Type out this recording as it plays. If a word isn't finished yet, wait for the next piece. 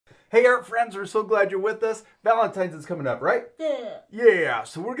Hey art friends, we're so glad you're with us. Valentine's is coming up, right? Yeah. Yeah,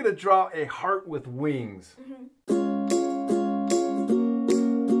 so we're gonna draw a heart with wings.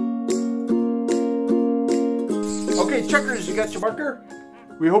 Okay, checkers, you got your marker?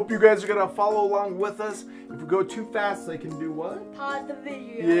 We hope you guys are gonna follow along with us. If we go too fast, they can do what? Pause the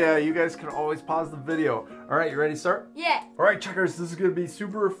video. Yeah, you guys can always pause the video. All right, you ready to start? Yeah. All right, checkers, this is gonna be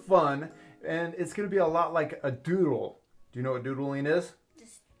super fun, and it's gonna be a lot like a doodle. Do you know what doodling is?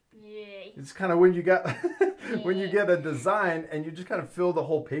 Yeah. It's kind of when you got when you get a design and you just kind of fill the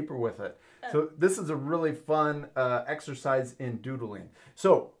whole paper with it. So this is a really fun exercise in doodling.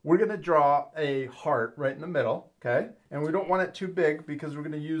 So we're going to draw a heart right in the middle, okay? And we don't want it too big because we're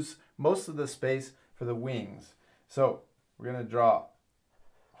going to use most of the space for the wings. So we're going to draw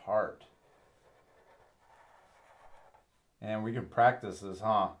heart. And we can practice this,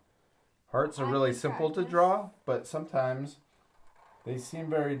 huh? Hearts are really simple to draw, but sometimes they seem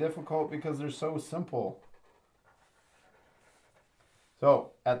very difficult because they're so simple.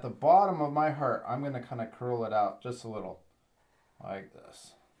 So at the bottom of my heart, I'm going to kind of curl it out just a little, like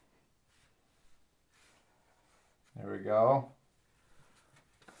this. There we go.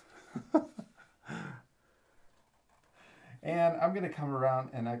 And I'm going to come around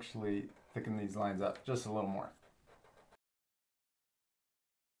and actually thicken these lines up just a little more.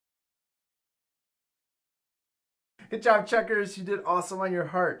 Good job, checkers. You did awesome on your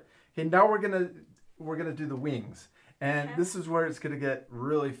heart. Okay, now we're gonna do the wings. And this is where it's gonna get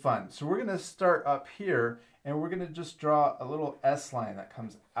really fun. So we're gonna start up here and we're gonna just draw a little S line that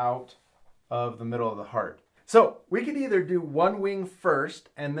comes out of the middle of the heart. So we could either do one wing first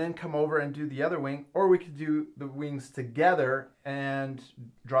and then come over and do the other wing, or we could do the wings together and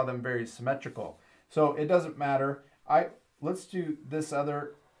draw them very symmetrical. So it doesn't matter. Let's do this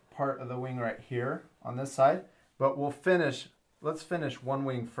other part of the wing right here on this side. But let's finish one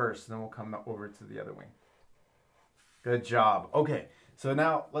wing first, and then we'll come over to the other wing. Good job. Okay, so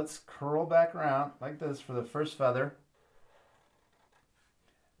now let's curl back around like this for the first feather.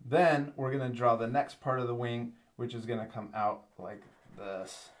 Then we're going to draw the next part of the wing, which is going to come out like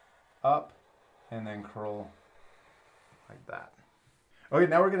this, up, and then curl like that. Okay,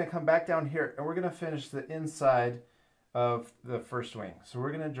 now we're going to come back down here, and we're going to finish the inside of the first wing. So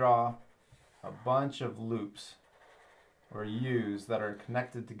we're going to draw a bunch of loops or U's that are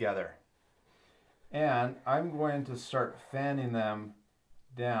connected together. And I'm going to start fanning them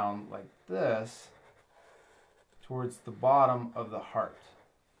down like this towards the bottom of the heart.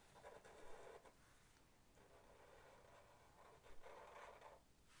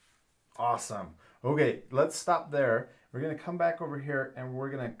 Awesome. Okay, let's stop there. We're going to come back over here and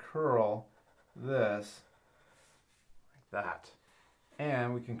we're going to curl this like that.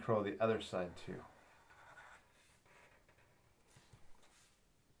 And we can curl the other side too.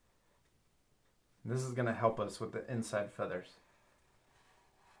 This is going to help us with the inside feathers.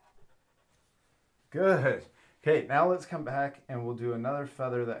 Good. Okay, now let's come back and we'll do another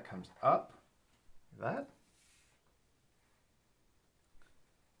feather that comes up. Like that.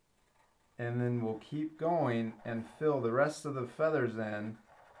 And then we'll keep going and fill the rest of the feathers in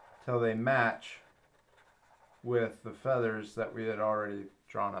till they match with the feathers that we had already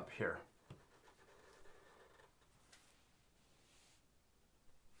drawn up here.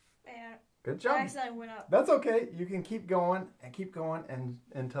 Good job. I accidentally went up. That's okay. You can keep going and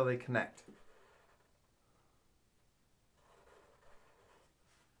until they connect.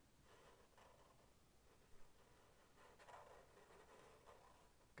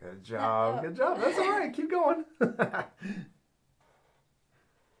 Good job. Good job. That's all right. Keep going.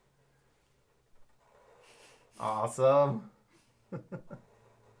 Awesome.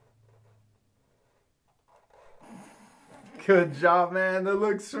 Good job, man. That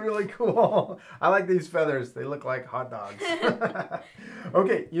looks really cool. I like these feathers. They look like hot dogs.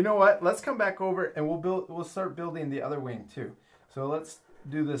 Okay, you know what? Let's come back over and we'll start building the other wing too. So let's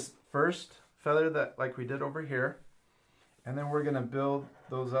do this first feather that like we did over here. And then we're going to build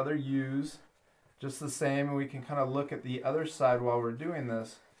those other U's just the same, and we can kind of look at the other side while we're doing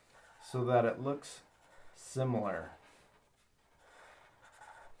this so that it looks similar.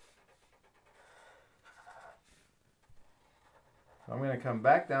 I'm going to come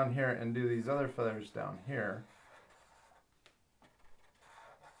back down here and do these other feathers down here.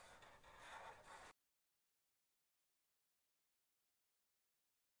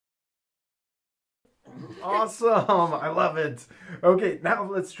 Awesome! I love it. Okay, now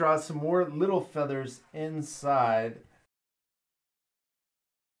let's draw some more little feathers inside.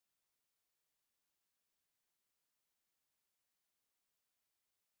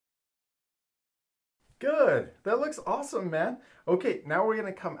 Good. That looks awesome, man. Okay, now we're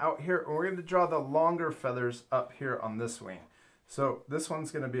going to come out here and we're going to draw the longer feathers up here on this wing. So this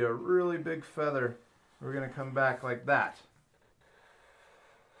one's going to be a really big feather. We're going to come back like that.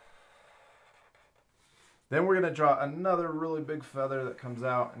 Then we're going to draw another really big feather that comes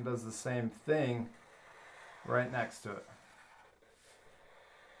out and does the same thing right next to it.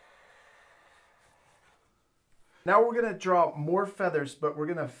 Now we're going to draw more feathers, but we're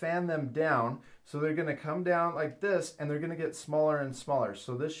going to fan them down. So they're going to come down like this, and they're going to get smaller and smaller.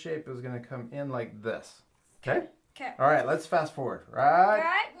 So this shape is going to come in like this. Okay? Okay. All right, let's fast forward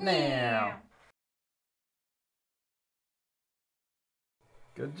right now.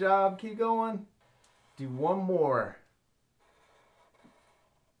 Good job. Keep going. Do one more.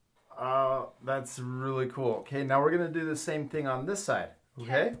 Oh, that's really cool. Okay, now we're going to do the same thing on this side.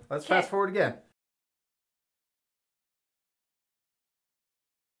 Okay? Let's fast forward again.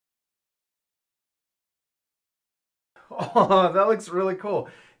 Oh, that looks really cool.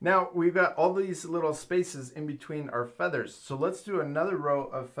 Now we've got all these little spaces in between our feathers. So let's do another row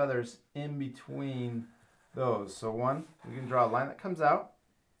of feathers in between those. So one, we can draw a line that comes out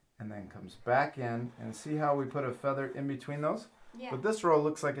and then comes back in. And see how we put a feather in between those? Yeah. But this row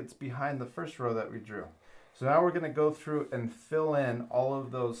looks like it's behind the first row that we drew. So now we're going to go through and fill in all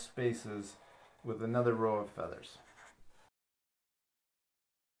of those spaces with another row of feathers.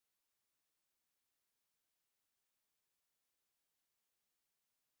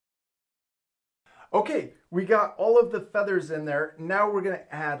 Okay, we got all of the feathers in there. Now we're going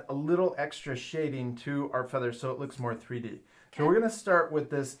to add a little extra shading to our feathers so it looks more 3D. Okay. So we're going to start with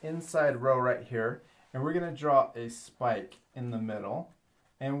this inside row right here, and we're going to draw a spike in the middle.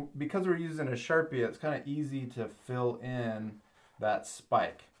 And because we're using a Sharpie, it's kind of easy to fill in that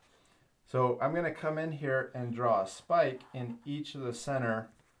spike. So I'm going to come in here and draw a spike in each of the centers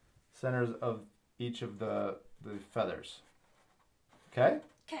of each of the feathers. Okay?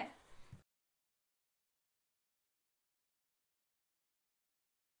 Okay.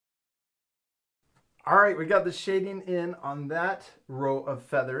 All right, we got the shading in on that row of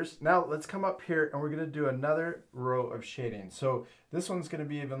feathers. Now let's come up here and we're going to do another row of shading. So this one's going to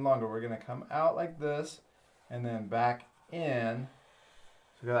be even longer. We're going to come out like this and then back in.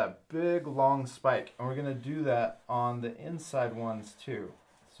 So we got that big long spike, and we're going to do that on the inside ones too.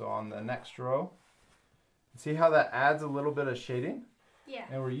 So on the next row, see how that adds a little bit of shading? Yeah.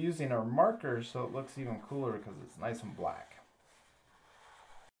 And we're using our markers so it looks even cooler because it's nice and black.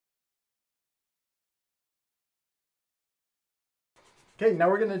 Okay, now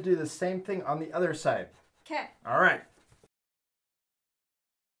we're going to do the same thing on the other side. Okay. All right.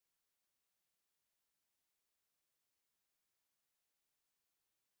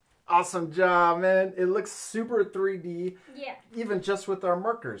 Awesome job, man. It looks super 3D, Yeah. even just with our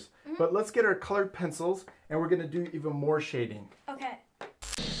markers. But let's get our colored pencils, and we're going to do even more shading. Okay.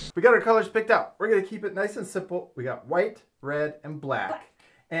 We got our colors picked out. We're going to keep it nice and simple. We got white, red, and black.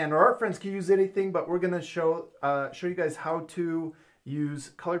 And our art friends can use anything, but we're going to show you guys how to use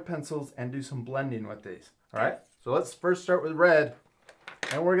colored pencils and do some blending with these. All right, so let's first start with red,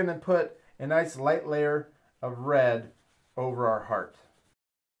 and we're going to put a nice light layer of red over our heart.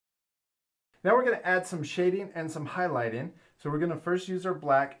 Now we're going to add some shading and some highlighting. So we're going to first use our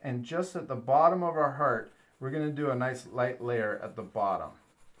black, and just at the bottom of our heart, we're going to do a nice light layer at the bottom.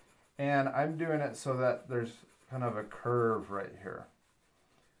 And I'm doing it so that there's kind of a curve right here.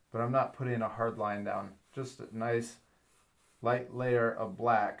 But I'm not putting a hard line down, just a nice light layer of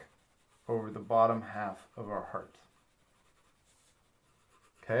black over the bottom half of our heart.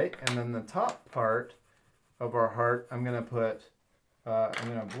 Okay, and then the top part of our heart, I'm going to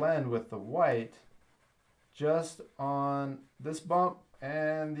blend with the white just on this bump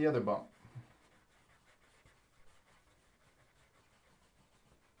and the other bump.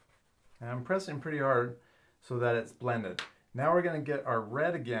 And I'm pressing pretty hard so that it's blended. Now we're going to get our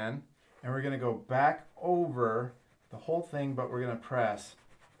red again, and we're going to go back over the whole thing, but we're going to press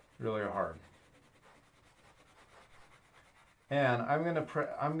really hard. And I'm going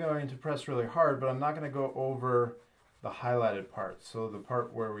to press really hard, but I'm not going to go over the highlighted part, so the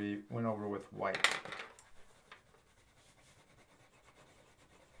part where we went over with white.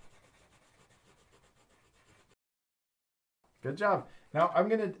 Good job. Now I'm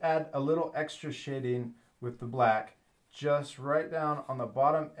going to add a little extra shading with the black just right down on the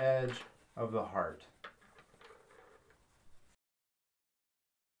bottom edge of the heart.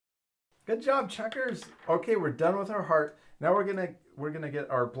 Good job, checkers. Okay, we're done with our heart. Now we're gonna get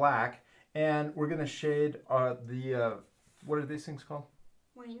our black, and we're gonna shade what are these things called?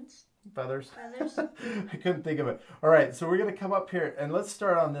 Wings. Feathers. Feathers. I couldn't think of it. All right, so we're gonna come up here and let's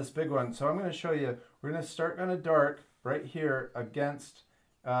start on this big one. So I'm gonna show you We're going to start kind of dark right here against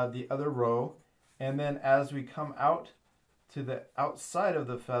the other row. And then as we come out to the outside of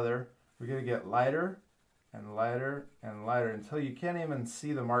the feather, we're going to get lighter and lighter and lighter until you can't even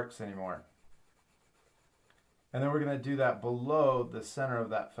see the marks anymore. And then we're going to do that below the center of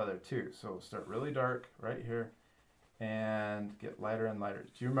that feather too. So we'll start really dark right here and get lighter and lighter.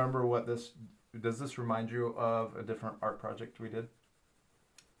 Do you remember what does this remind you of a different art project we did?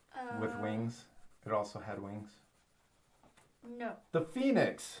 With wings? It also had wings. No. The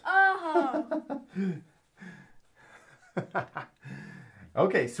phoenix. Oh.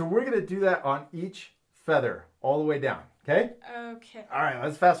 Okay, so we're going to do that on each feather all the way down, okay? Okay. All right,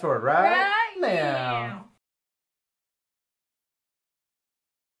 let's fast forward right now. now.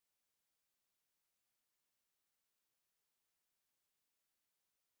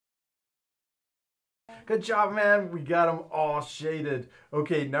 Good job, man. We got them all shaded.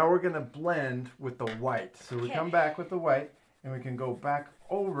 Okay, now we're going to blend with the white. So we come back with the white, and we can go back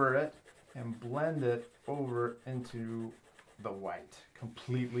over it and blend it over into the white.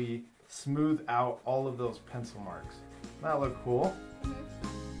 Completely smooth out all of those pencil marks. That look cool.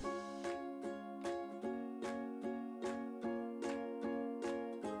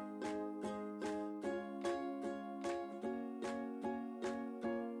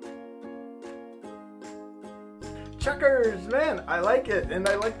 Checkers, man, I like it. And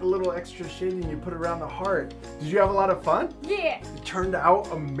I like the little extra shading you put around the heart. Did you have a lot of fun? Yeah. It turned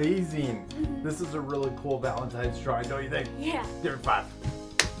out amazing. This is a really cool Valentine's drawing, don't you think? Yeah. Give it 5.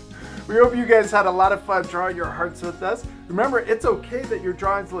 We hope you guys had a lot of fun drawing your hearts with us. Remember, it's okay that your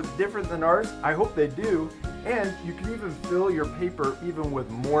drawings look different than ours. I hope they do. And you can even fill your paper even with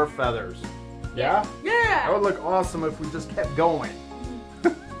more feathers. Yeah? Yeah. That would look awesome if we just kept going.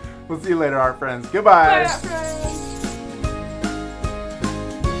 We'll see you later, art friends. Goodbye.